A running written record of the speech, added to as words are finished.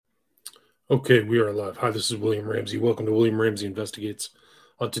Okay, we are live. Hi, this is William Ramsey. Welcome to William Ramsey Investigates.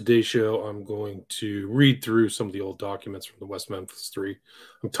 On today's show, I'm going to read through some of the old documents from the West Memphis Three.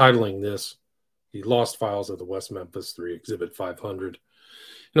 I'm titling this The Lost Files of the West Memphis Three, Exhibit 500.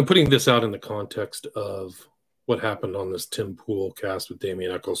 And I'm putting this out in the context of what happened on this Tim Pool cast with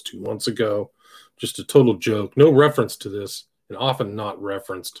Damien Echols 2 months ago. Just a total joke. No reference to this, and often not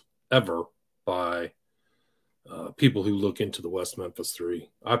referenced ever by people who look into the West Memphis Three.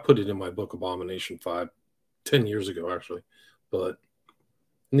 I put it in my book Abomination 5 10 years ago, actually. But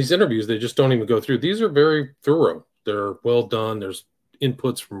in these interviews, they just don't even go through. These are very thorough. They're well done. There's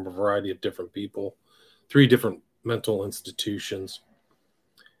inputs from a variety of different people, three different mental institutions.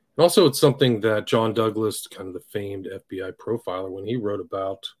 And also, it's something that John Douglas, kind of the famed FBI profiler, when he wrote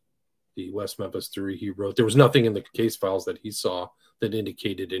about the West Memphis Three, he wrote there was nothing in the case files that he saw that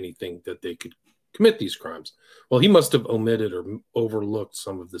indicated anything that they could commit these crimes. Well, he must have omitted or overlooked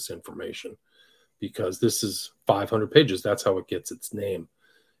some of this information because this is 500 pages. That's how it gets its name.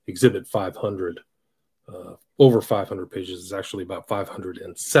 Exhibit 500, over 500 pages, is actually about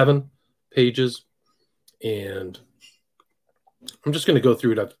 507 pages. And I'm just going to go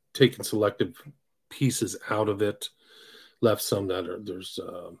through it. I've taken selective pieces out of it, left some that are, there's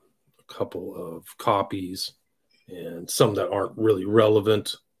a couple of copies and some that aren't really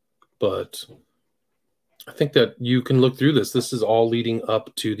relevant, but I think that you can look through this. This is all leading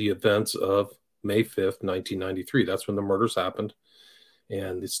up to the events of May 5th, 1993. That's when the murders happened.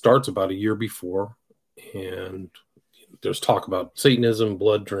 And it starts about a year before. And there's talk about Satanism,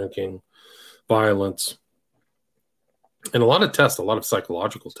 blood drinking, violence, and a lot of tests, a lot of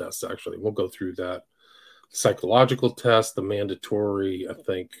psychological tests, actually. We'll go through that. Psychological tests, the mandatory, I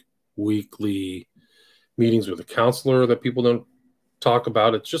think, weekly meetings with a counselor that people don't talk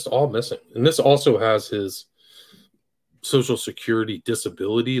about. It's just all missing. And this also has his social security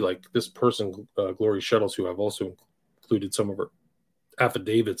disability. Like this person, Glory Shuttles, who I've also included some of her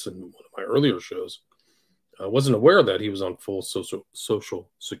affidavits in one of my earlier shows, wasn't aware that he was on full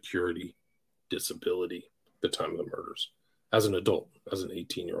social security disability at the time of the murders as an adult, as an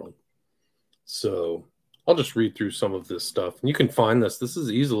 18-year-old. So I'll just read through some of this stuff. And you can find this. This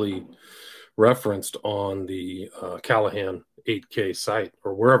is easily referenced on the Callahan 8K site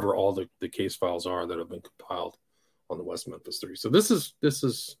or wherever all the case files are that have been compiled on the West Memphis Three. So this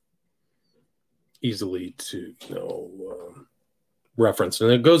is easily to referenced,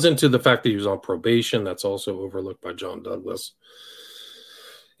 and it goes into the fact that he was on probation. That's also overlooked by John Douglas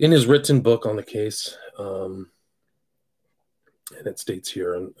in his written book on the case, and it states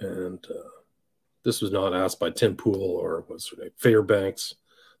here, and this was not asked by Tim Pool or what's her name, Fairbanks.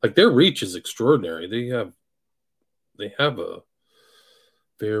 Like their reach is extraordinary. They have a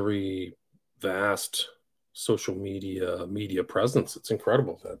very vast social media presence. It's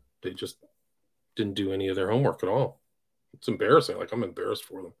incredible that they just didn't do any of their homework at all. It's embarrassing. Like I'm embarrassed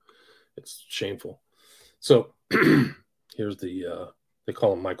for them. It's shameful. So here's the they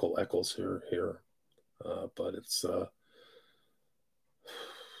call him Michael Echols here, but it's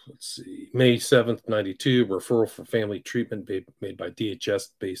let's see, May 7th, 92, referral for family treatment made by DHS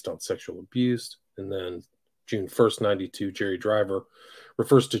based on sexual abuse. And then June 1st, 92, Jerry Driver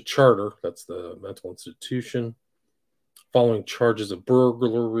refers to Charter, that's the mental institution, following charges of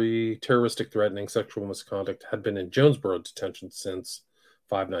burglary, terroristic threatening, sexual misconduct, had been in Jonesboro detention since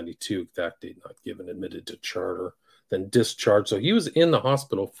 592, exact date not given, admitted to Charter, then discharged. So he was in the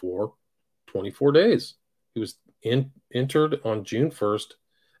hospital for 24 days. He was entered on June 1st,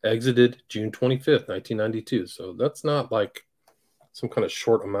 exited June 25th, 1992. So that's not like some kind of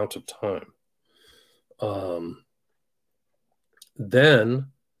short amount of time. Then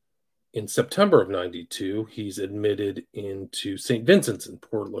in September of 92, he's admitted into St. Vincent's in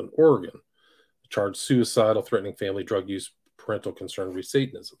Portland, Oregon, charged suicidal, threatening family, drug use, parental concern,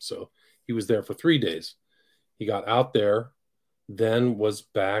 Satanism. So he was there for 3 days. He got out there, then was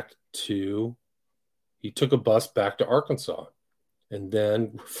back to, he took a bus back to Arkansas and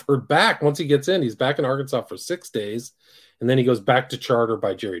then referred back. Once he gets in, he's back in Arkansas for 6 days. And then he goes back to Charter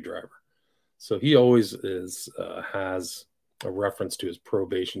by Jerry Driver. So he always has a reference to his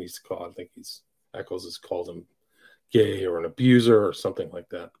probation. He's called, I think Echols has called him gay or an abuser or something like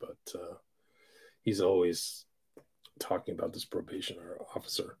that. But he's always talking about this probation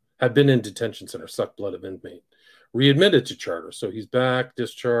officer. Had been in detention center, sucked blood of inmate, readmitted to Charter. So he's back,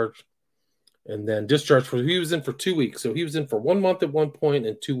 discharged, and then discharged he was in for 2 weeks. So he was in for 1 month at one point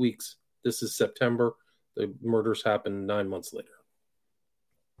and 2 weeks. This is September. The murders happened 9 months later.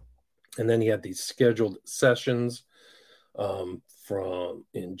 And then he had these scheduled sessions from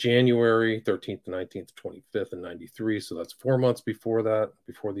in January 13th, 19th, 25th, and 93. So that's 4 months before that,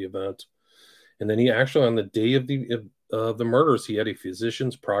 before the event. And then he actually, on the day of the murders, he had a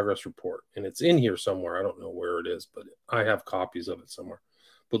physician's progress report, and it's in here somewhere. I don't know where it is, but I have copies of it somewhere.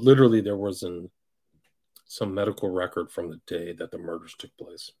 But literally, there was some medical record from the day that the murders took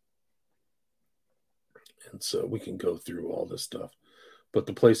place. And so we can go through all this stuff. But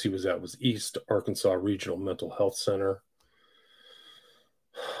the place he was at was East Arkansas Regional Mental Health Center.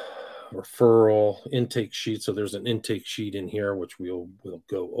 Referral, intake sheet. So there's an intake sheet in here, which we'll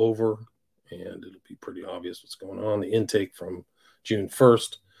go over, and it'll be pretty obvious what's going on. The intake from June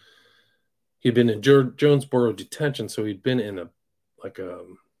 1st. He'd been in Jonesboro detention, so he'd been in a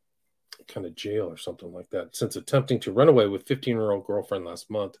kind of jail or something like that. Since attempting to run away with 15-year-old girlfriend last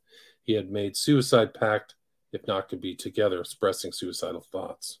month, he had made suicide pact, if not could be together, expressing suicidal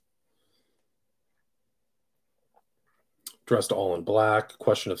thoughts. Dressed all in black,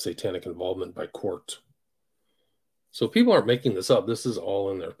 question of satanic involvement by court. So people aren't making this up. This is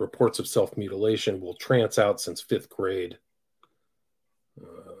all in there. Reports of self-mutilation will trance out since 5th grade. It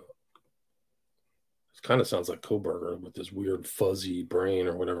kind of sounds like Koberger with this weird fuzzy brain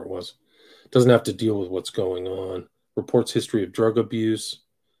or whatever it was. Doesn't have to deal with what's going on. Reports history of drug abuse,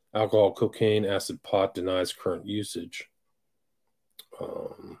 alcohol, cocaine, acid, pot, denies current usage.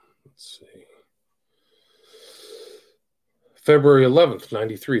 Let's see. February 11th,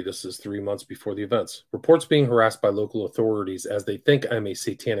 93. This is 3 months before the events. Reports being harassed by local authorities as they think I'm a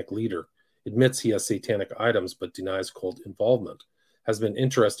satanic leader. Admits he has satanic items but denies cold involvement. Has been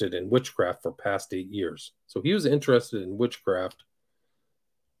interested in witchcraft for past 8 years. So he was interested in witchcraft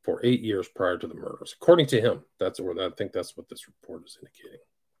for 8 years prior to the murders. According to him, I think that's what this report is indicating.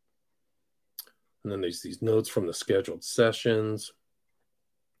 And then there's these notes from the scheduled sessions.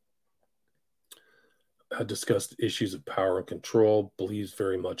 Discussed issues of power and control, believes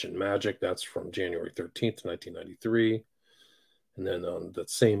very much in magic. That's from January 13th, 1993. And then on that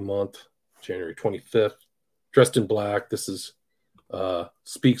same month, January 25th, dressed in black. This is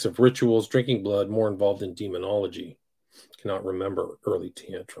speaks of rituals, drinking blood, more involved in demonology. Cannot remember early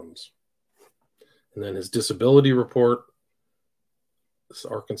tantrums. And then his disability report. This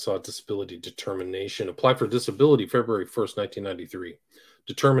Arkansas Disability Determination. Applied for disability February 1st, 1993.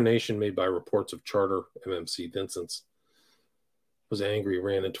 Determination made by reports of charter MMC Vincent's. Was angry,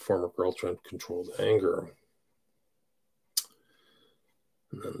 ran into former girlfriend, controlled anger.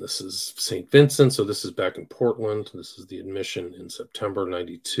 And then this is St. Vincent. So this is back in Portland. This is the admission in September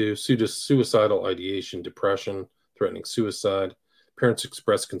 92. Suicidal ideation, depression, threatening suicide. Parents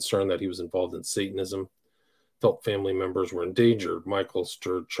expressed concern that he was involved in Satanism. Felt family members were endangered. Michael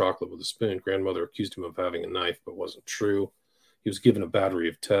stirred chocolate with a spoon. Grandmother accused him of having a knife, but wasn't true. He was given a battery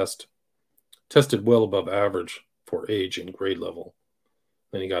of tests. Tested well above average for age and grade level.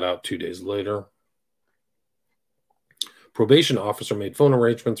 Then he got out 2 days later. Probation officer made phone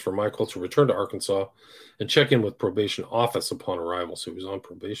arrangements for Michael to return to Arkansas and check in with probation office upon arrival. So he was on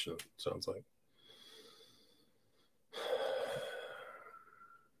probation, it sounds like.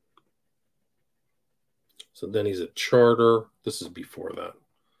 So then he's at charter. This is before that.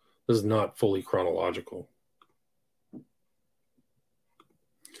 This is not fully chronological.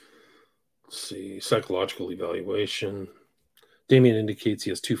 Let's see. Psychological evaluation. Damien indicates he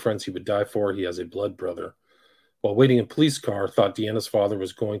has 2 friends he would die for. He has a blood brother. While waiting in police car, thought Deanna's father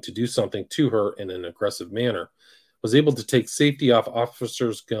was going to do something to her in an aggressive manner. Was able to take safety off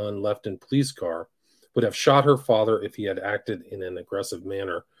officer's gun left in police car. Would have shot her father if he had acted in an aggressive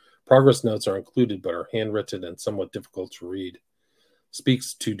manner. Progress notes are included but are handwritten and somewhat difficult to read.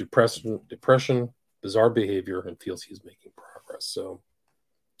 Speaks to depression, bizarre behavior, and feels he is making progress. So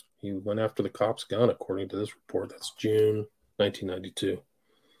he went after the cop's gun, according to this report. That's June 1992.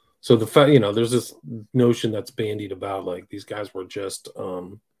 So the fact, there's this notion that's bandied about, like these guys were just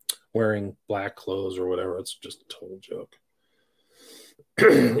wearing black clothes or whatever. It's just a total joke.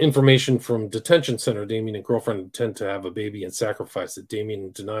 Information from detention center. Damien and girlfriend intend to have a baby and sacrifice it.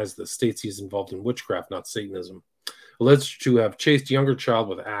 Damien denies the states he's involved in witchcraft, not Satanism. Alleged to have chased younger child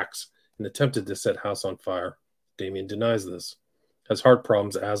with axe and attempted to set house on fire. Damien denies this. Has heart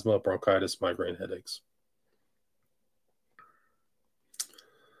problems, asthma, bronchitis, migraine headaches.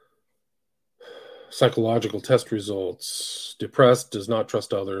 Psychological test results. Depressed, does not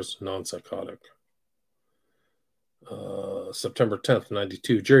trust others, non-psychotic. September 10th,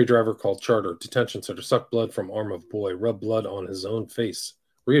 92. Jerry driver called charter. Detention center. Sucked blood from arm of boy. Rubbed blood on his own face.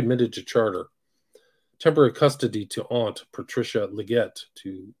 Readmitted to charter. Temporary custody to aunt Patricia Leggett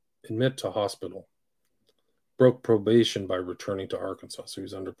to admit to hospital. Broke probation by returning to Arkansas. So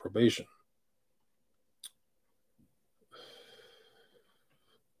he's under probation.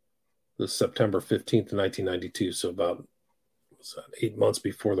 This is September 15th, 1992. So about was that 8 months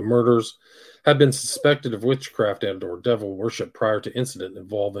before the murders, had been suspected of witchcraft and or devil worship prior to incident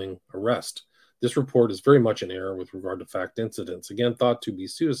involving arrest. This report is very much in error with regard to fact incidents. Again, thought to be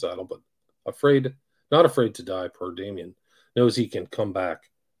suicidal, but not afraid to die, per Damien. Knows he can come back.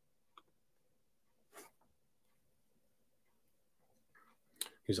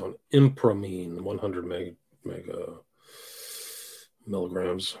 He's on Impramine, 100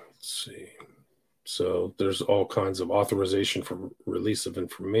 milligrams. Let's see. So there's all kinds of authorization for release of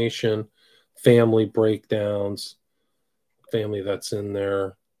information, family breakdowns, family that's in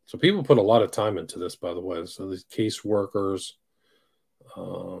there. So people put a lot of time into this, by the way. So these caseworkers,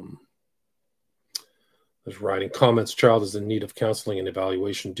 there's writing comments, child is in need of counseling and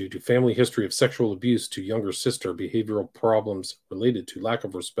evaluation due to family history of sexual abuse to younger sister, behavioral problems related to lack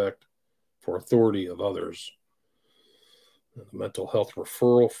of respect for authority of others. The mental health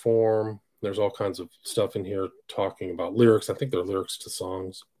referral form. There's all kinds of stuff in here talking about lyrics. I think they're lyrics to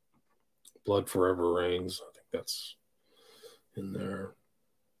songs. Blood Forever Rains. I think that's in there.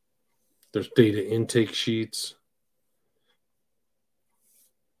 There's data intake sheets.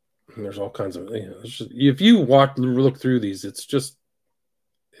 And there's all kinds of, if you look through these, it's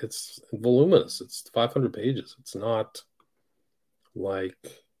voluminous. It's 500 pages. It's not like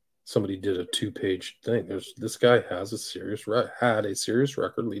somebody did a 2-page thing. This guy had a serious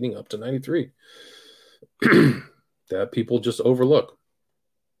record leading up to 93 that people just overlook.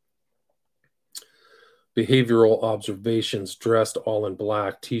 Behavioral observations: dressed all in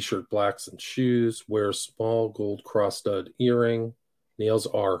black, t-shirt, blacks, and shoes, wears small gold cross stud earring, nails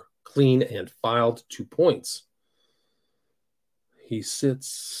are clean and filed to points. He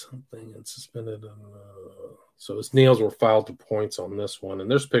sits something and suspended. So his nails were filed to points on this one. And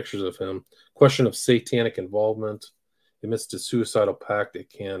there's pictures of him. Question of satanic involvement. Amidst a suicidal pact, it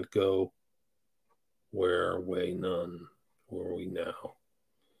can go where way none. Where are we now?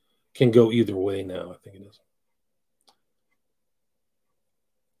 Can go either way now, I think it is.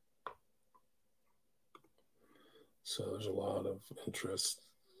 So there's a lot of interest.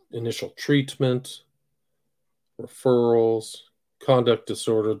 Initial treatment, referrals, conduct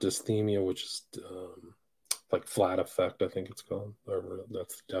disorder, dysthymia, which is like flat affect, I think it's called.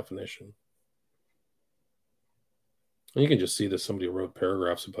 That's the definition. And you can just see that somebody wrote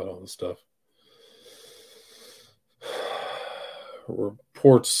paragraphs about all this stuff.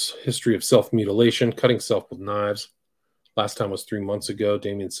 Reports history of self-mutilation, cutting self with knives. Last time was 3 months ago.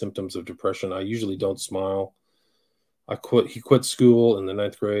 Damien's symptoms of depression. I usually don't smile. He quit school in the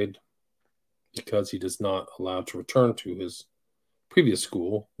 9th grade because he is not allowed to return to his previous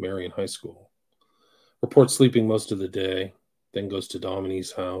school, Marion High School. Reports sleeping most of the day, then goes to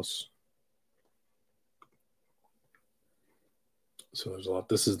Dominie's house. So there's a lot.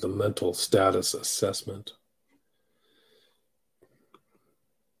 This is the mental status assessment.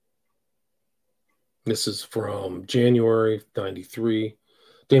 This is from January 93.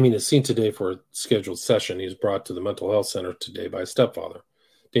 Damien is seen today for a scheduled session. He was brought to the mental health center today by his stepfather.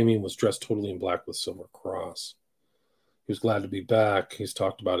 Damien was dressed totally in black with silver cross. He was glad to be back. He's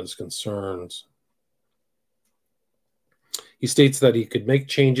talked about his concerns. He states that he could make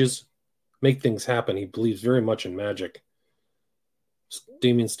changes, make things happen. He believes very much in magic.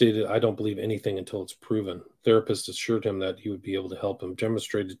 Damien stated, I don't believe anything until it's proven. Therapist assured him that he would be able to help him.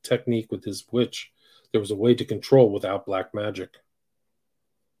 Demonstrated technique with his witch. There was a way to control without black magic.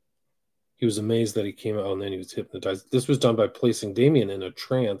 He was amazed that he came out and then he was hypnotized. This was done by placing Damien in a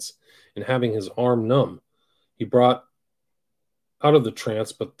trance and having his arm numb. He brought out of the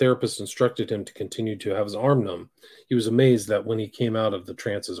trance, but therapist instructed him to continue to have his arm numb. He was amazed that when he came out of the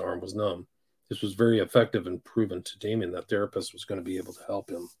trance, his arm was numb. This was very effective and proven to Damien that therapist was going to be able to help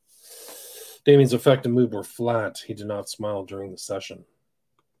him. Damien's affect and mood were flat. He did not smile during the session.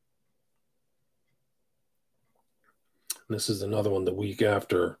 And this is another one the week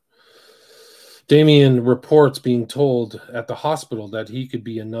after. Damien reports being told at the hospital that he could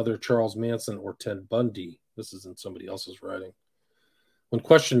be another Charles Manson or Ted Bundy. This is in somebody else's writing. When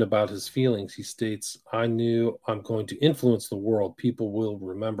questioned about his feelings, he states, I knew I'm going to influence the world. People will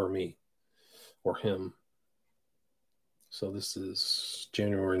remember me or him. So this is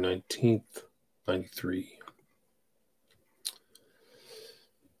January 19th, 93.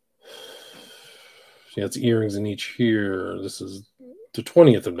 He has earrings in each here. This is the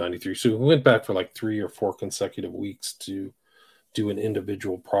 20th of 93. So we went back for like 3 or 4 consecutive weeks to do an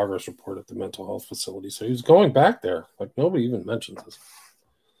individual progress report at the mental health facility. So he was going back there. Like nobody even mentions this.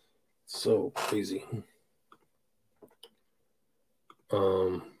 So crazy.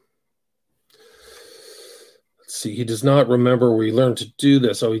 Let's See, he does not remember where he learned to do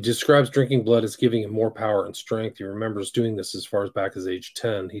this. Oh, he describes drinking blood as giving him more power and strength. He remembers doing this as far as back as age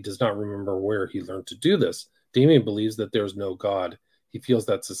 10. He does not remember where he learned to do this. Damien believes that there is no God. He feels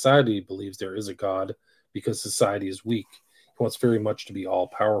that society believes there is a God because society is weak. He wants very much to be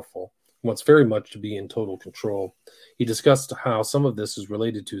all-powerful. He wants very much to be in total control. He discussed how some of this is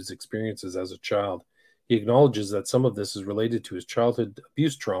related to his experiences as a child. He acknowledges that some of this is related to his childhood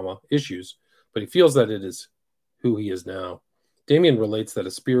abuse trauma issues, but he feels that it is who he is now. Damien relates that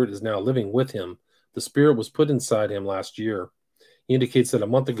a spirit is now living with him. The spirit was put inside him last year. He indicates that a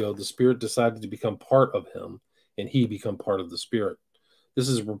month ago, the spirit decided to become part of him, and he become part of the spirit. This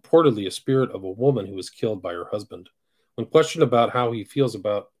is reportedly a spirit of a woman who was killed by her husband. When questioned about how he feels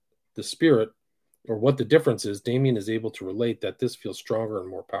about the spirit or what the difference is, Damien is able to relate that this feels stronger and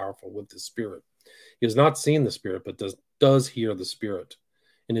more powerful with the spirit. He has not seen the spirit, but does hear the spirit.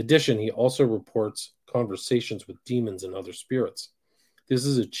 In addition, he also reports conversations with demons and other spirits. This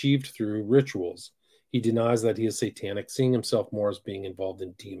is achieved through rituals. He denies that he is satanic, seeing himself more as being involved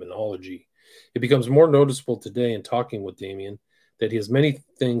in demonology. It becomes more noticeable today in talking with Damien that he has many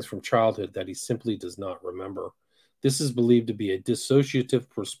things from childhood that he simply does not remember. This is believed to be a dissociative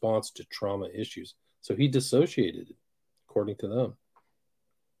response to trauma issues. So he dissociated, according to them,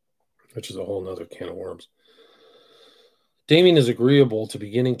 which is a whole nother can of worms. Damien is agreeable to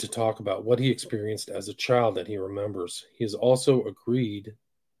beginning to talk about what he experienced as a child that he remembers. He has also agreed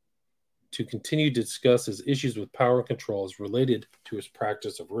to continue to discuss his issues with power and control as related to his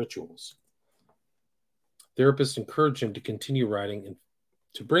practice of rituals. Therapists encourage him to continue writing and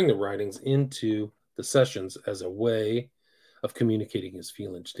to bring the writings into the sessions as a way of communicating his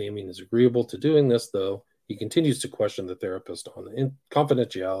feelings. Damien is agreeable to doing this, though he continues to question the therapist on the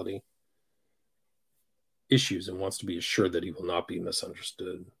confidentiality issues and wants to be assured that he will not be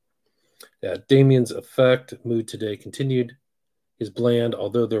misunderstood. Damien's mood today continued. Is bland,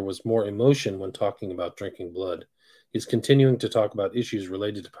 although there was more emotion when talking about drinking blood. He's continuing to talk about issues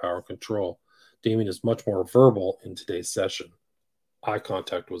related to power and control. Damien is much more verbal in today's session. Eye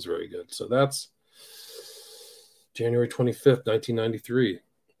contact was very good. So that's January 25th, 1993,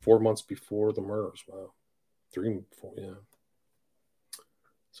 4 months before the murders. Wow. 3, 4, yeah.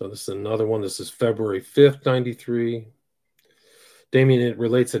 So this is another one. This is February 5th, 93. Damien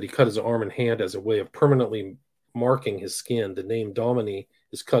relates that he cut his arm and hand as a way of permanently marking his skin. The name Domini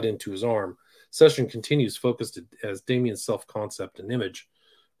is cut into his arm. Session continues, focused as Damien's self-concept and image.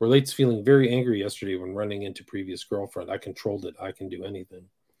 Relates feeling very angry yesterday when running into previous girlfriend. I controlled it. I can do anything.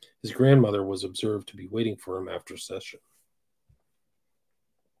 His grandmother was observed to be waiting for him after session.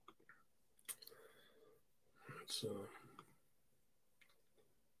 So,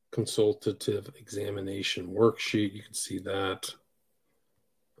 consultative examination worksheet. You can see that.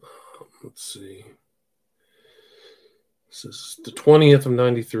 Let's see. This is the 20th of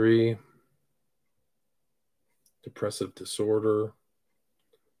 93. Depressive disorder.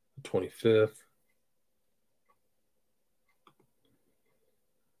 The 25th.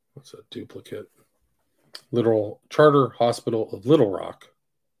 What's a duplicate? Literal Charter Hospital of Little Rock.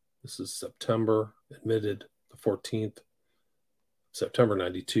 This is September. Admitted the 14th. September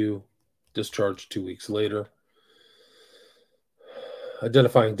 92. Discharged 2 weeks later.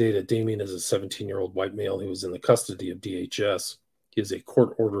 Identifying data, Damien is a 17-year-old white male who was in the custody of DHS. He is a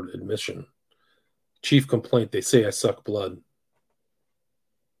court-ordered admission. Chief complaint, they say I suck blood.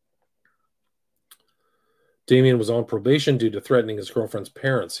 Damien was on probation due to threatening his girlfriend's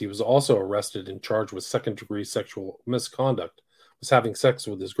parents. He was also arrested and charged with second-degree sexual misconduct, was having sex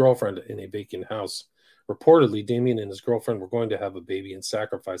with his girlfriend in a vacant house. Reportedly, Damien and his girlfriend were going to have a baby and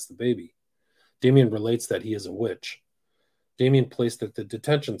sacrifice the baby. Damien relates that he is a witch. Damien placed at the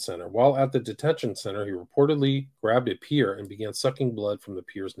detention center. While at the detention center, he reportedly grabbed a peer and began sucking blood from the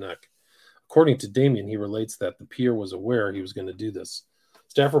peer's neck. According to Damien, he relates that the peer was aware he was going to do this.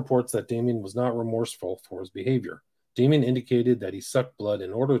 Staff reports that Damien was not remorseful for his behavior. Damien indicated that he sucked blood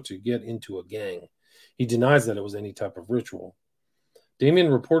in order to get into a gang. He denies that it was any type of ritual. Damien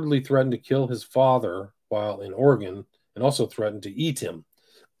reportedly threatened to kill his father while in Oregon and also threatened to eat him.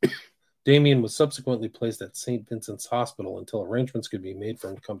 Damien was subsequently placed at St. Vincent's Hospital until arrangements could be made for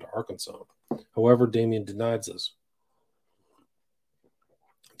him to come to Arkansas. However, Damien denies this.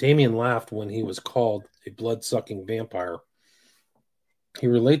 Damien laughed when he was called a blood-sucking vampire. He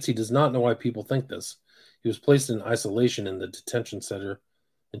relates he does not know why people think this. He was placed in isolation in the detention center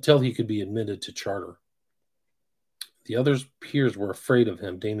until he could be admitted to charter. The other peers were afraid of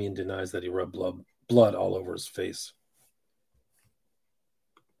him. Damien denies that he rubbed blood all over his face.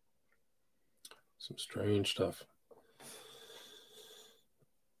 Some strange stuff.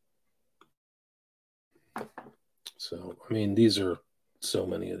 So, I mean, these are so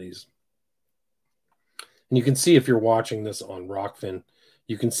many of these. And you can see if you're watching this on Rockfin,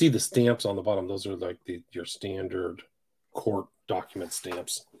 you can see the stamps on the bottom. Those are like your standard court document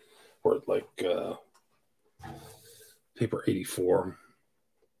stamps, or like paper 84.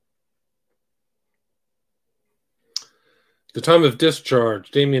 At the time of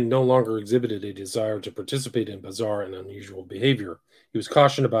discharge, Damien no longer exhibited a desire to participate in bizarre and unusual behavior. He was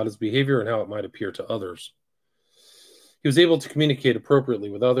cautioned about his behavior and how it might appear to others. He was able to communicate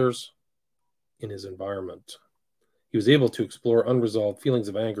appropriately with others in his environment. He was able to explore unresolved feelings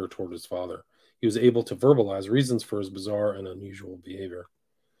of anger toward his father. He was able to verbalize reasons for his bizarre and unusual behavior.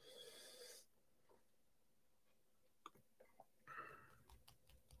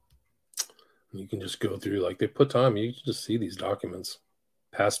 You can just go through, like, they put time, you can just see these documents.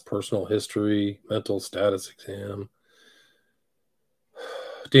 Past personal history, mental status exam.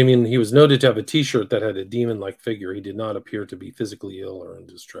 Damien, he was noted to have a t-shirt that had a demon-like figure. He did not appear to be physically ill or in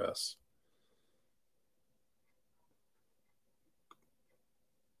distress.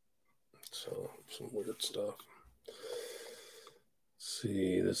 So, some weird stuff. Let's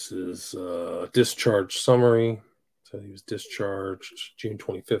see, this is discharge summary. So he was discharged June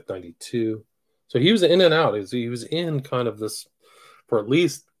 25th, 92. So he was in and out. He was in kind of this for at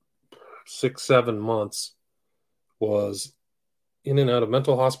least 6-7 months, was in and out of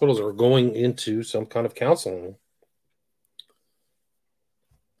mental hospitals or going into some kind of counseling.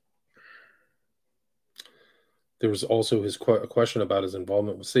 There was also a question about his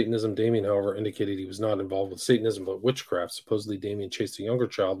involvement with Satanism. Damien, however, indicated he was not involved with Satanism but witchcraft. Supposedly, Damien chased a younger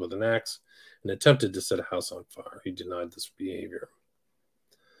child with an axe and attempted to set a house on fire. He denied this behavior.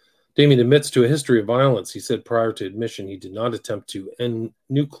 Damien admits to a history of violence. He said prior to admission he did not attempt to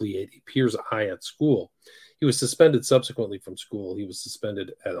enucleate a peer's eye at school. He was suspended subsequently from school. He was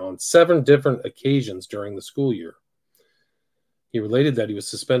suspended on 7 different occasions during the school year. He related that he was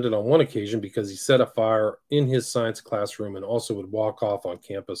suspended on one occasion because he set a fire in his science classroom and also would walk off on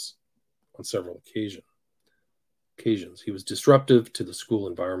campus on several occasions. He was disruptive to the school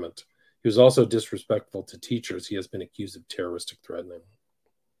environment. He was also disrespectful to teachers. He has been accused of terroristic threatening.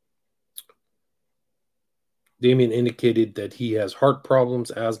 Damien indicated that he has heart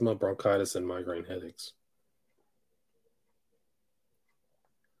problems, asthma, bronchitis, and migraine headaches.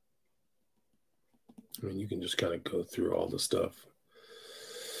 I mean, you can just kind of go through all the stuff.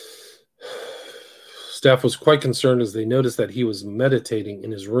 Staff was quite concerned as they noticed that he was meditating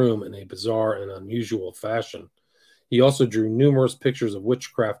in his room in a bizarre and unusual fashion. He also drew numerous pictures of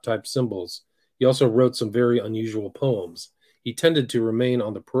witchcraft-type symbols. He also wrote some very unusual poems. He tended to remain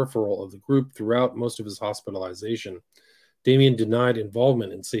on the peripheral of the group throughout most of his hospitalization. Damien denied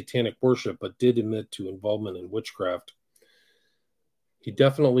involvement in satanic worship, but did admit to involvement in witchcraft. He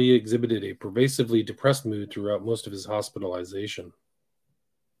definitely exhibited a pervasively depressed mood throughout most of his hospitalization.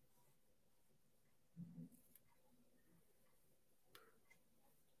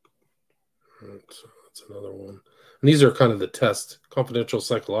 So that's another one. And these are kind of the tests. Confidential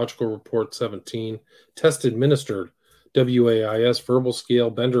Psychological Report 17. Test administered. WAIS Verbal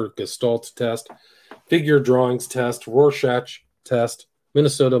Scale Bender Gestalt Test. Figure Drawings Test. Rorschach Test.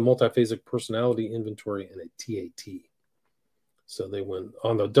 Minnesota Multiphasic Personality Inventory, and a TAT. So they went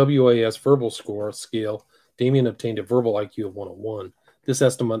on the WAS verbal score scale. Damien obtained a verbal IQ of 101. This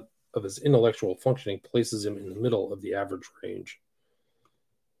estimate of his intellectual functioning places him in the middle of the average range.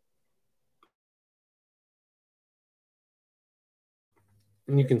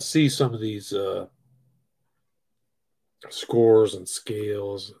 And you can see some of these scores and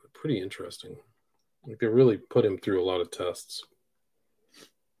scales. Pretty interesting. Like, they really put him through a lot of tests.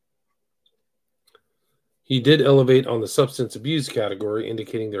 He did elevate on the substance abuse category,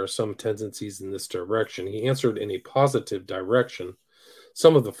 indicating there are some tendencies in this direction. He answered in a positive direction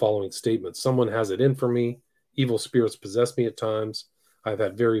some of the following statements. Someone has it in for me. Evil spirits possess me at times. I've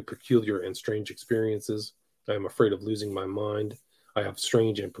had very peculiar and strange experiences. I am afraid of losing my mind. I have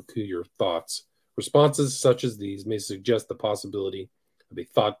strange and peculiar thoughts. Responses such as these may suggest the possibility of a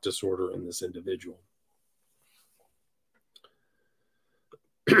thought disorder in this individual.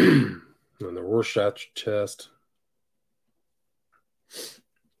 And the Rorschach test.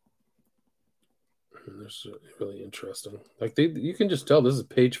 And this is really interesting. Like, you can just tell this is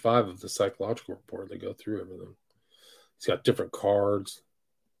page 5 of the psychological report. They go through everything. He's got different cards.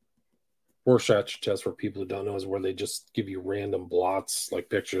 Rorschach test, for people who don't know, is where they just give you random blots, like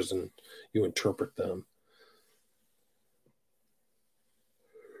pictures, and you interpret them.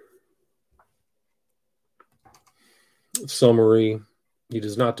 Summary. He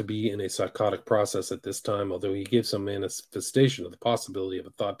does not to be in a psychotic process at this time, although he gives some manifestation of the possibility of a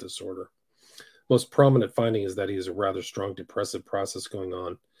thought disorder. Most prominent finding is that he has a rather strong depressive process going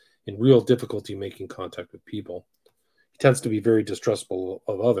on and real difficulty making contact with people. He tends to be very distrustful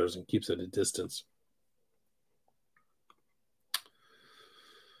of others and keeps at a distance.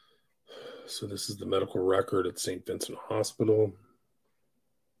 So this is the medical record at St. Vincent Hospital.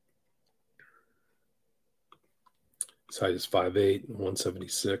 His height is 5'8",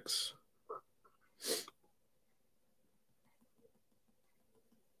 176.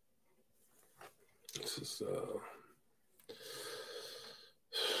 This is,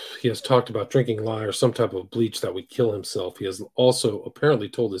 he has talked about drinking lye or some type of bleach that would kill himself. He has also apparently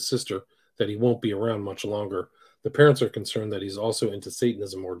told his sister that he won't be around much longer. The parents are concerned that he's also into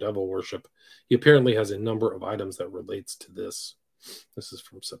Satanism or devil worship. He apparently has a number of items that relates to this. This is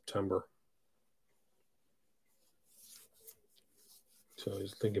from September. So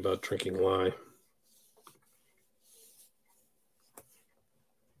he's thinking about drinking lye.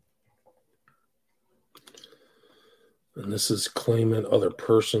 And this is claimant, other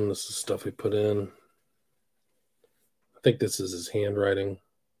person. This is stuff he put in. I think this is his handwriting.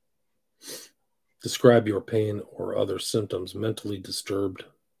 Describe your pain or other symptoms. Mentally disturbed.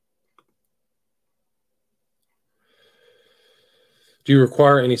 Do you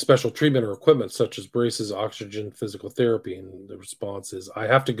require any special treatment or equipment such as braces, oxygen, physical therapy? And the response is, I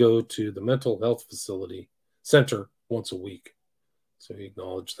have to go to the mental health facility center once a week. So he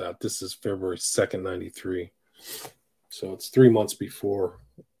acknowledged that. This is February 2nd, 93. So it's 3 months before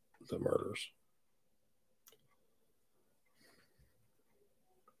the murders.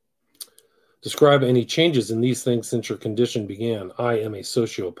 Describe any changes in these things since your condition began. I am a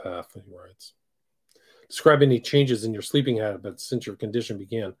sociopath, he writes. Describe any changes in your sleeping habits since your condition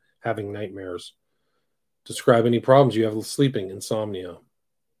began, having nightmares. Describe any problems you have with sleeping, insomnia.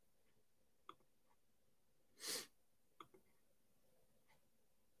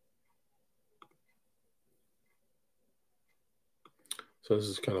 So this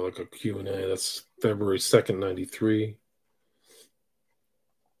is kind of like a Q&A. That's February 2nd, 93.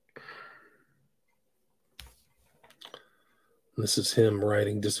 And this is him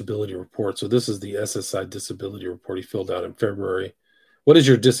writing disability report. So this is the SSI disability report he filled out in February. What is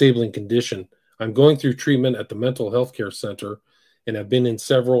your disabling condition? I'm going through treatment at the mental health care center and have been in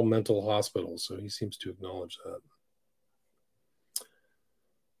several mental hospitals. So he seems to acknowledge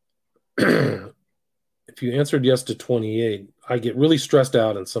that. If you answered yes to 28, I get really stressed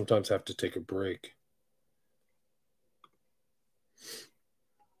out and sometimes have to take a break.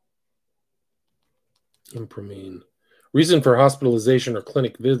 Imprimine. Reason for hospitalization or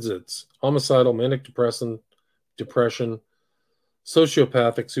clinic visits: homicidal, manic depression,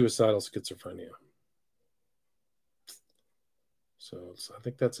 sociopathic, suicidal, schizophrenia. So I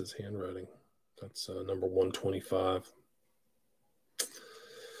think that's his handwriting. That's number 125.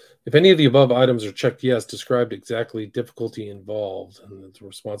 If any of the above items are checked yes, described exactly difficulty involved. And the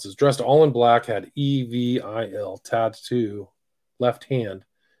response is dressed all in black, had EVIL tattoo, left hand,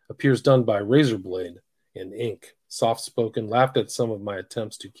 appears done by razor blade and ink, soft-spoken, laughed at some of my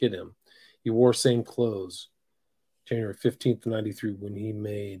attempts to kid him. He wore same clothes. January 15th, 93, when he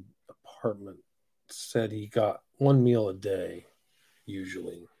made apartment, said he got one meal a day,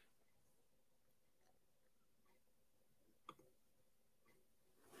 usually.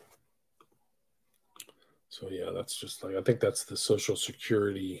 So yeah, that's just like, I think that's the Social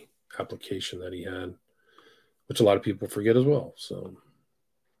Security application that he had, which a lot of people forget as well. So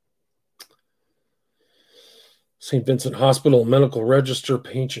St. Vincent Hospital medical register,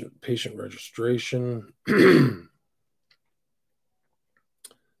 patient registration,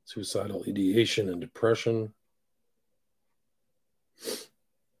 suicidal ideation and depression.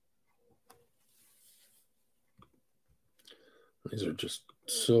 These are just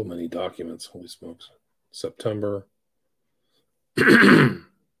so many documents. Holy smokes. September. Some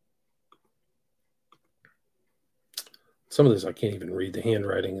of this I can't even read. The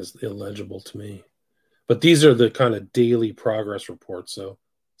handwriting is illegible to me. But these are the kind of daily progress reports. So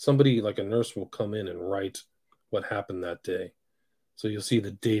somebody like a nurse will come in and write what happened that day. So you'll see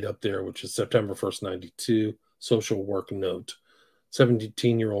the date up there, which is September 1st, 92, social work note.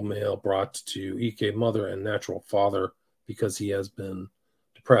 17-year-old male brought to EK mother and natural father because he has been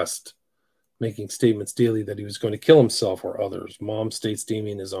depressed, making statements daily that he was going to kill himself or others. Mom states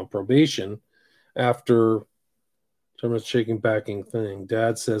Damien is on probation after shaking backing thing.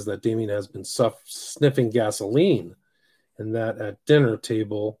 Dad says that Damien has been sniffing gasoline and that at dinner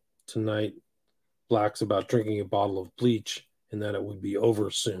table tonight, Black's about drinking a bottle of bleach and that it would be over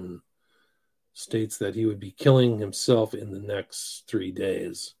soon. States that he would be killing himself in the next 3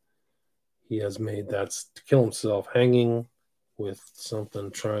 days. He has made that to kill himself, hanging with something,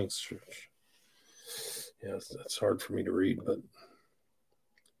 trying to. Yes, that's hard for me to read, but it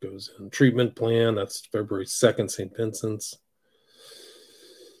goes in. Treatment plan, that's February 2nd, St. Vincent's.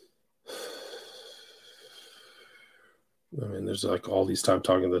 I mean, there's like all these time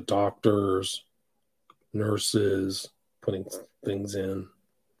talking to the doctors, nurses, putting things in.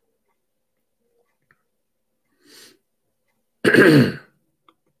 There's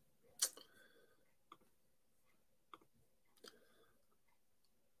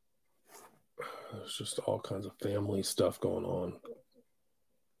just all kinds of family stuff going on.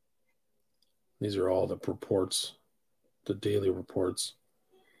 These are all the reports, the daily reports.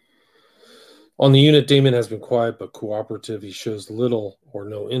 On the unit, Damien has been quiet but cooperative. He shows little or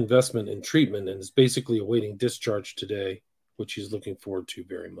no investment in treatment and is basically awaiting discharge today, which he's looking forward to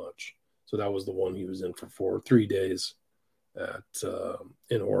very much. So that was the one he was in for 3 days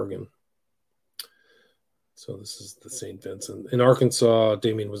in Oregon. So this is the St. Vincent. In Arkansas,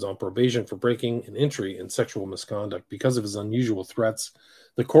 Damien was on probation for breaking and entry and sexual misconduct. Because of his unusual threats,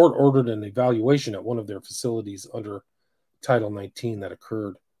 the court ordered an evaluation at one of their facilities under Title 19 that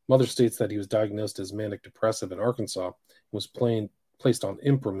occurred. Mother states that he was diagnosed as manic depressive in Arkansas and was placed on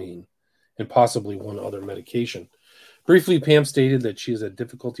Impramine and possibly one other medication. Briefly, Pam stated that she has had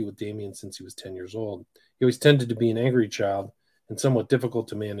difficulty with Damien since he was 10 years old. He always tended to be an angry child and somewhat difficult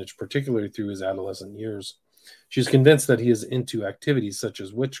to manage, particularly through his adolescent years. She is convinced that he is into activities such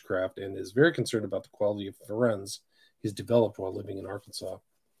as witchcraft and is very concerned about the quality of friends he's developed while living in Arkansas.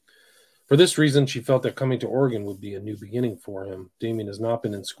 For this reason, she felt that coming to Oregon would be a new beginning for him. Damien has not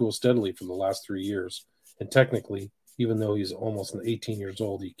been in school steadily for the last 3 years, and technically, even though he's almost 18 years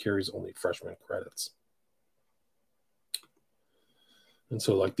old, he carries only freshman credits. And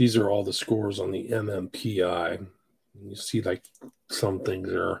so, like, these are all the scores on the MMPI. And you see, like, some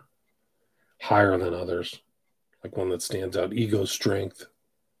things are higher than others. Like one that stands out, ego strength,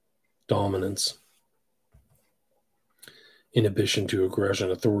 dominance, inhibition to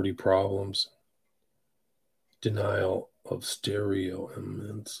aggression, authority problems, denial of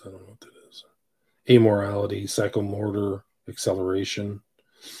stereoements, I don't know what that is, amorality, psychomotor, acceleration,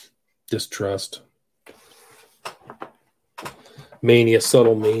 distrust, mania,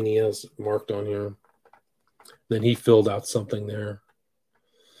 subtle manias marked on here. Then he filled out something there.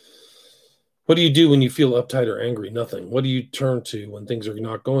 What do you do when you feel uptight or angry? Nothing. What do you turn to when things are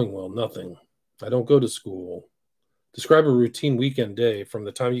not going well? Nothing. I don't go to school. Describe a routine weekend day from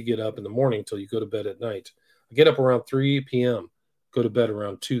the time you get up in the morning till you go to bed at night. I get up around 3 p.m., go to bed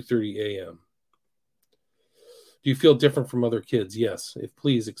around 2:30 a.m. Do you feel different from other kids? Yes. If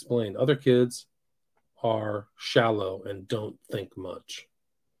please explain. Other kids are shallow and don't think much.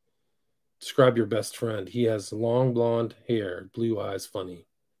 Describe your best friend. He has long blonde hair, blue eyes, funny.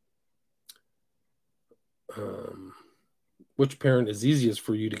 Which parent is easiest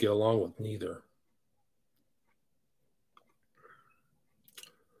for you to get along with? Neither.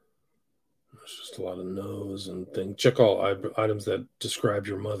 There's just a lot of no's and things. Check all items that describe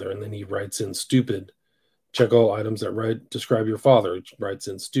your mother. And then he writes in stupid. Check all items that describe your father. He writes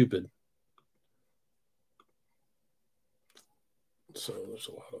in stupid. So there's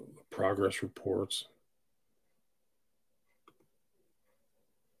a lot of progress reports.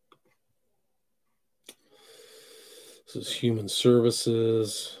 This is human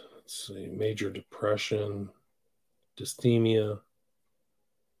services. Let's see, major depression, dysthymia.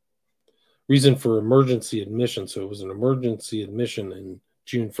 Reason for emergency admission. So it was an emergency admission in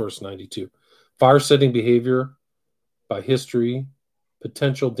June 1st, 92. Fire setting behavior by history,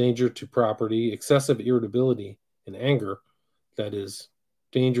 potential danger to property, excessive irritability and anger that is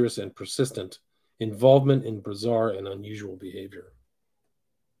dangerous and persistent, involvement in bizarre and unusual behavior.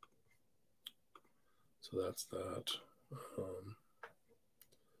 So that's that.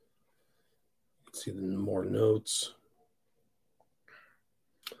 Let's see the more notes.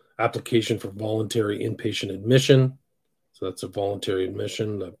 Application for voluntary inpatient admission. So that's a voluntary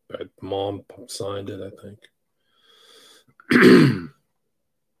admission. Mom signed it, I think.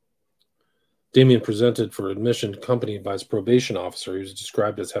 Damien presented for admission accompanied by his probation officer. He was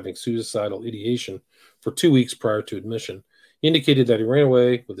described as having suicidal ideation for 2 weeks prior to admission. He indicated that he ran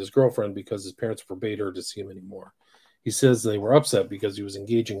away with his girlfriend because his parents forbade her to see him anymore. He says they were upset because he was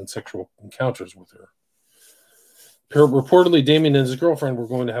engaging in sexual encounters with her. Reportedly, Damien and his girlfriend were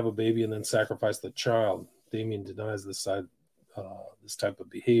going to have a baby and then sacrifice the child. Damien denies this type of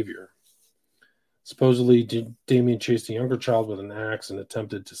behavior. Supposedly, Damien chased a younger child with an axe and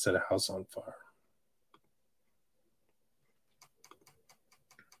attempted to set a house on fire.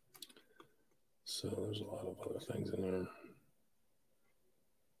 So there's a lot of other things in there.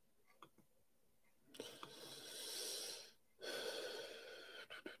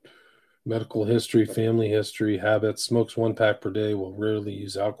 Medical history, family history, habits, smokes 1 pack per day, will rarely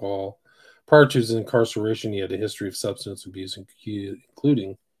use alcohol. Prior to his incarceration, he had a history of substance abuse,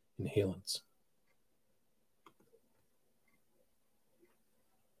 including inhalants.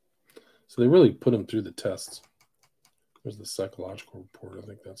 So they really put him through the tests. There's the psychological report. I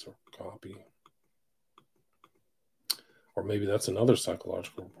think that's a copy. Or maybe that's another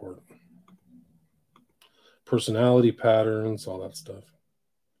psychological report. Personality patterns, all that stuff.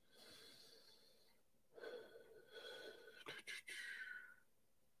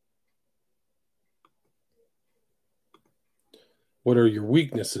 What are your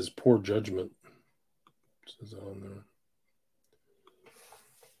weaknesses? Poor judgment. It says on there.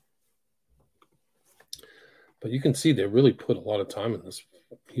 But you can see they really put a lot of time in this.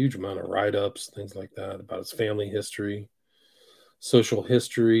 Huge amount of write-ups, things like that, about his family history, social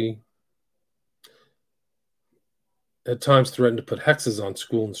history. At times threatened to put hexes on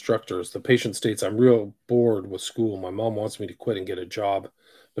school instructors. The patient states, I'm real bored with school. My mom wants me to quit and get a job,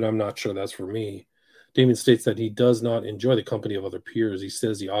 but I'm not sure that's for me. Damien states that he does not enjoy the company of other peers. He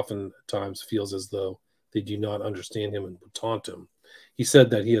says he often at times feels as though they do not understand him and would taunt him. He said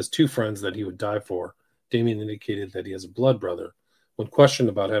that he has 2 friends that he would die for. Damien indicated that he has a blood brother. When questioned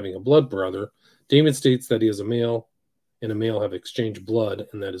about having a blood brother, Damien states that he is a male and a male have exchanged blood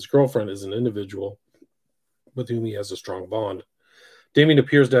and that his girlfriend is an individual with whom he has a strong bond. Damien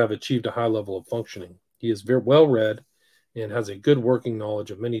appears to have achieved a high level of functioning. He is very well read and has a good working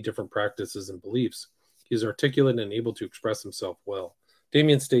knowledge of many different practices and beliefs. He is articulate and able to express himself well.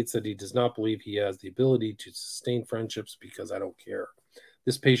 Damien states that he does not believe he has the ability to sustain friendships because I don't care.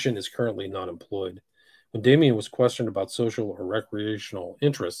 This patient is currently not employed. When Damien was questioned about social or recreational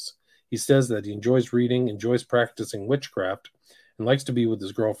interests, he says that he enjoys reading, enjoys practicing witchcraft, and likes to be with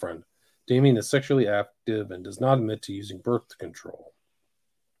his girlfriend. Damien is sexually active and does not admit to using birth control.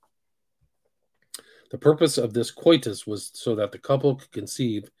 The purpose of this coitus was so that the couple could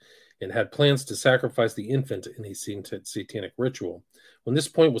conceive and had plans to sacrifice the infant in a satanic ritual. When this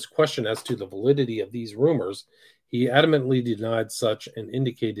point was questioned as to the validity of these rumors, he adamantly denied such and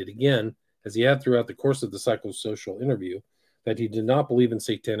indicated again, as he had throughout the course of the psychosocial interview, that he did not believe in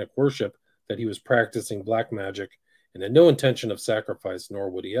satanic worship, that he was practicing black magic, and had no intention of sacrifice, nor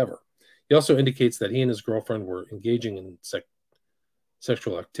would he ever. He also indicates that he and his girlfriend were engaging in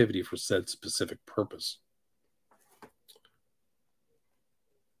sexual activity for said specific purpose.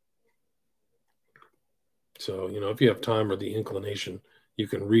 So, if you have time or the inclination, you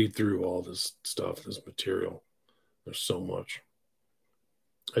can read through all this stuff, this material. There's so much.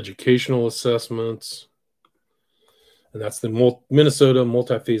 Educational assessments. And that's the Minnesota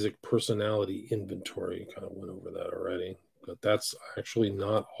Multiphasic Personality Inventory. Kind of went over that already. But that's actually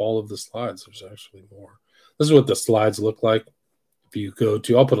not all of the slides. There's actually more. This is what the slides look like. If you go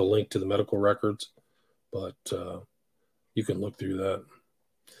to, I'll put a link to the medical records, but you can look through that.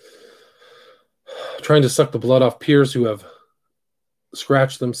 Trying to suck the blood off peers who have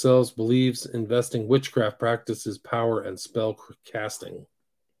scratched themselves, believes investing witchcraft practices power and spell casting.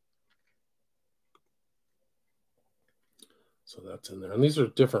 So that's in there. And these are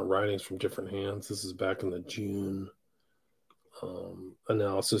different writings from different hands. This is back in the June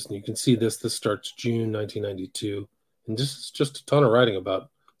analysis. And you can see this starts June 1992. And this is just a ton of writing about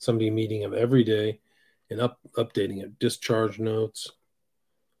somebody meeting him every day and updating it. Discharge notes,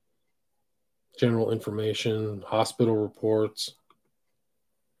 general information, hospital reports,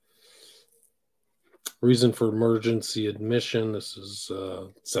 reason for emergency admission. This is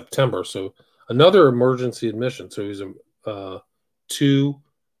September. So another emergency admission. So he's 2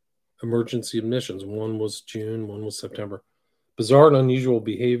 emergency admissions. One was June, one was September. Bizarre and unusual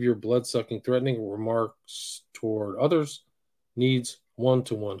behavior, blood-sucking, threatening remarks toward others, needs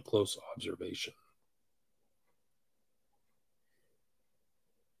one-to-one close observation.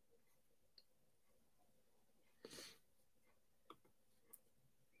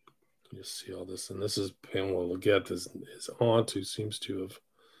 You see all this, and this is Pamela Leggett, his aunt, who seems to have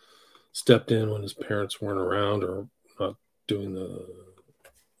stepped in when his parents weren't around or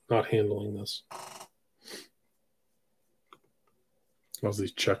not handling this. All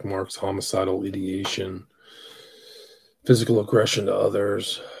these check marks: homicidal ideation, physical aggression to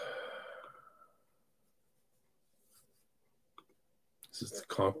others. This is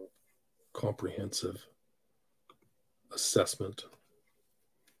the comprehensive assessment.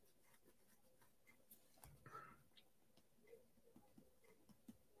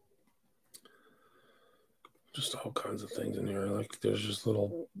 Just all kinds of things in here. Like there's just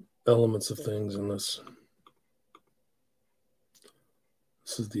little elements of things in this.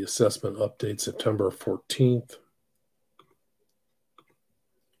 This is the assessment update, September 14th.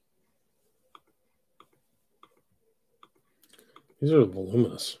 These are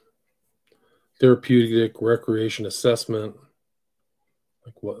voluminous. Therapeutic recreation assessment.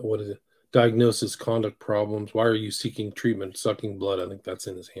 Like what is it? Diagnosis, conduct problems. Why are you seeking treatment? Sucking blood. I think that's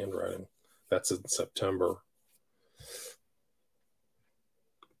in his handwriting. That's in September.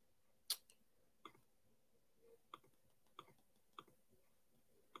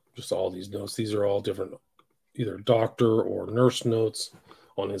 Just all these notes. These are all different, either doctor or nurse notes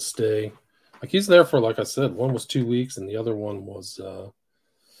on his stay. Like he's there for, like I said, one was 2 weeks and the other one was a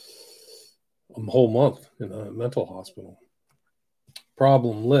whole month in a mental hospital.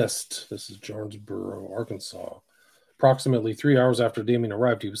 Problem list. This is Jonesboro, Arkansas. Approximately 3 hours after Damien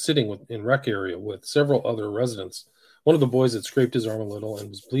arrived, he was sitting in rec area with several other residents. One of the boys had scraped his arm a little and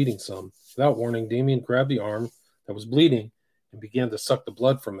was bleeding some. Without warning, Damien grabbed the arm that was bleeding and began to suck the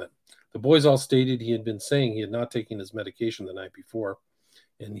blood from it. The boys all stated he had been saying he had not taken his medication the night before,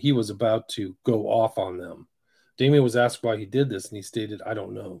 and he was about to go off on them. Damien was asked why he did this, and he stated, "I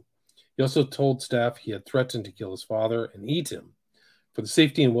don't know." He also told staff he had threatened to kill his father and eat him. For the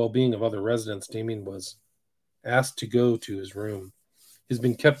safety and well-being of other residents, Damien was asked to go to his room. He's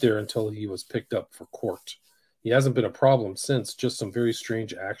been kept there until he was picked up for court. He hasn't been a problem since, just some very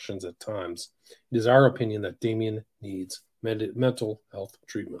strange actions at times. It is our opinion that Damien needs mental health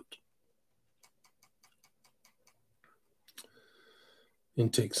treatment.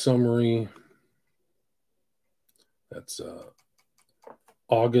 Intake summary. That's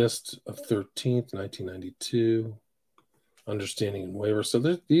August of 13th, 1992. Understanding and waiver. So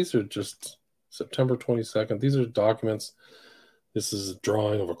these are just September 22nd. These are documents. This is a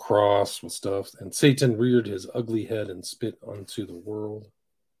drawing of a cross with stuff. And Satan reared his ugly head and spit onto the world.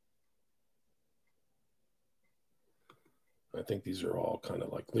 I think these are all kind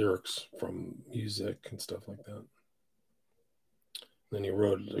of like lyrics from music and stuff like that. Then he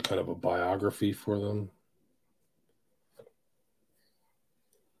wrote a kind of a biography for them.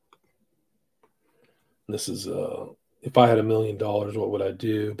 This is if I had $1 million, what would I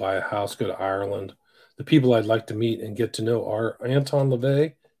do? Buy a house, go to Ireland. The people I'd like to meet and get to know are Anton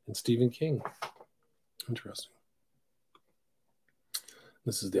LaVey and Stephen King. Interesting.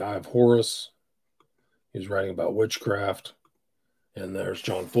 This is the Eye of Horus. He was writing about witchcraft. And there's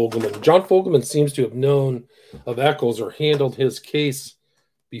John Fogelman. John Fogelman seems to have known of Echols or handled his case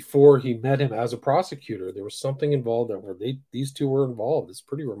before he met him as a prosecutor. There was something involved there where these two were involved. It's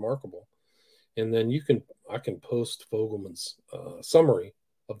pretty remarkable. And then I can post Fogelman's summary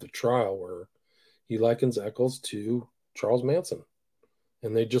of the trial where he likens Echols to Charles Manson.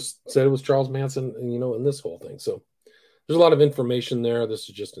 And they just said it was Charles Manson, in this whole thing. So there's a lot of information there. This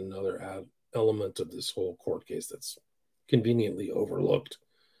is just another element of this whole court case that's conveniently overlooked,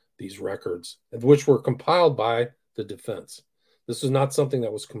 these records, which were compiled by the defense. This is not something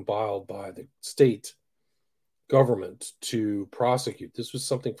that was compiled by the state government to prosecute. This was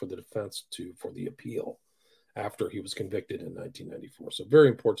something for the defense for the appeal after he was convicted in 1994. So very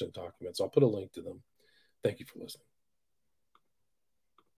important documents. I'll put a link to them. Thank you for listening.